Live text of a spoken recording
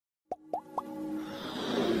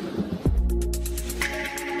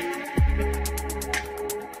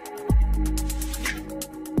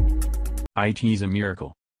It's a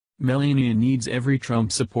miracle. Melania needs every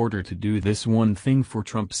Trump supporter to do this one thing for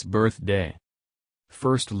Trump's birthday.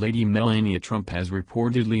 First Lady Melania Trump has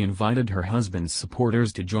reportedly invited her husband's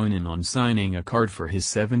supporters to join in on signing a card for his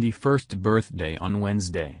 71st birthday on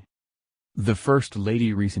Wednesday. The First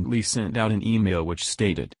Lady recently sent out an email which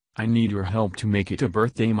stated, "I need your help to make it a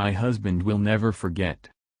birthday my husband will never forget.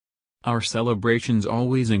 Our celebrations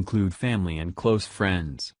always include family and close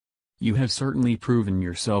friends. You have certainly proven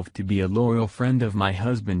yourself to be a loyal friend of my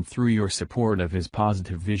husband through your support of his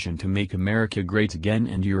positive vision to make America great again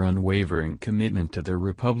and your unwavering commitment to the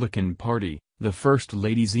Republican Party," the First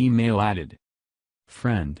Lady's email added.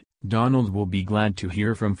 "Friend, Donald will be glad to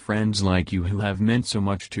hear from friends like you who have meant so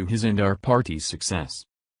much to his and our party's success."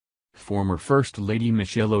 Former First Lady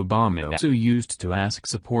Michelle Obama also used to ask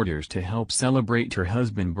supporters to help celebrate her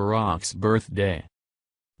husband Barack's birthday.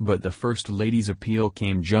 But the First Lady's appeal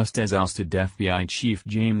came just as ousted FBI Chief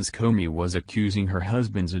James Comey was accusing her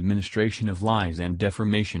husband's administration of lies and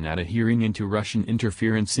defamation at a hearing into Russian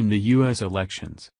interference in the U.S. elections.